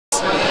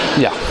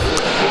Yeah.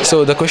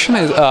 So the question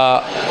is,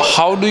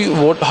 how do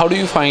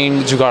you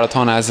find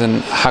Jugaadathon as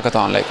an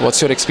hackathon? Like,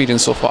 what's your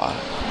experience so far?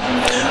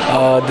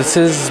 This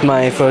is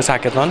my first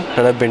hackathon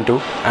that I've been to,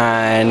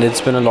 and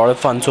it's been a lot of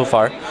fun so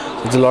far.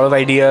 There's a lot of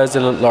ideas, a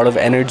lot of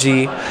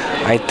energy.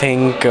 I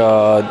think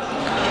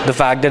the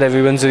fact that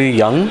everyone's really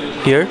young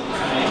here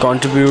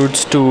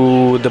contributes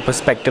to the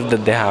perspective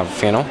that they have.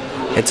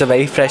 It's a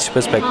very fresh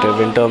perspective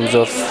in terms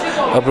of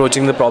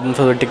approaching the problem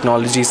from the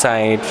technology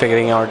side,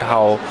 figuring out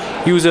how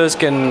users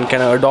can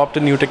adopt a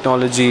new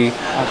technology.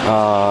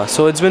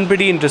 So it's been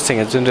pretty interesting.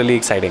 It's been really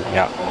exciting.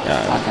 Yeah.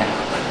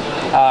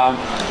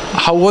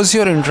 How was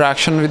your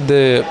interaction with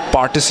the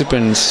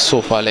participants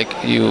so far? Like,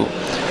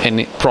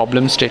 any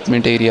problem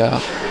statement area,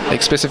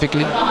 like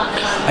specifically?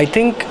 I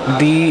think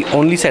the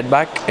only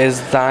setback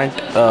is that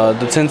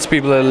since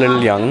people are a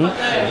little young,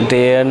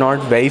 they are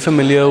not very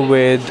familiar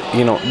with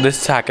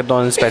this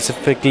hackathon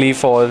specifically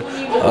for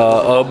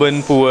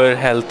urban poor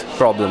health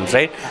problems,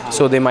 right?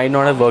 So they might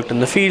not have worked in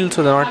the field,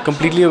 so they're not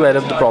completely aware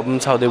of the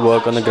problems, how they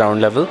work on the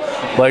ground level,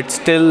 but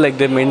still, like,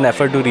 they made an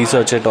effort to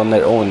research it on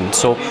their own.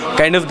 So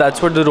kind of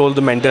that's what the role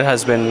the mentor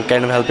has been,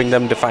 kind of helping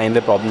them define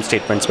their problem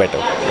statements better.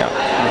 Yeah.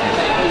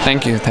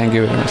 Thank you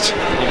very much.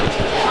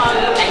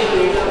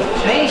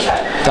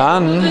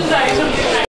 Done.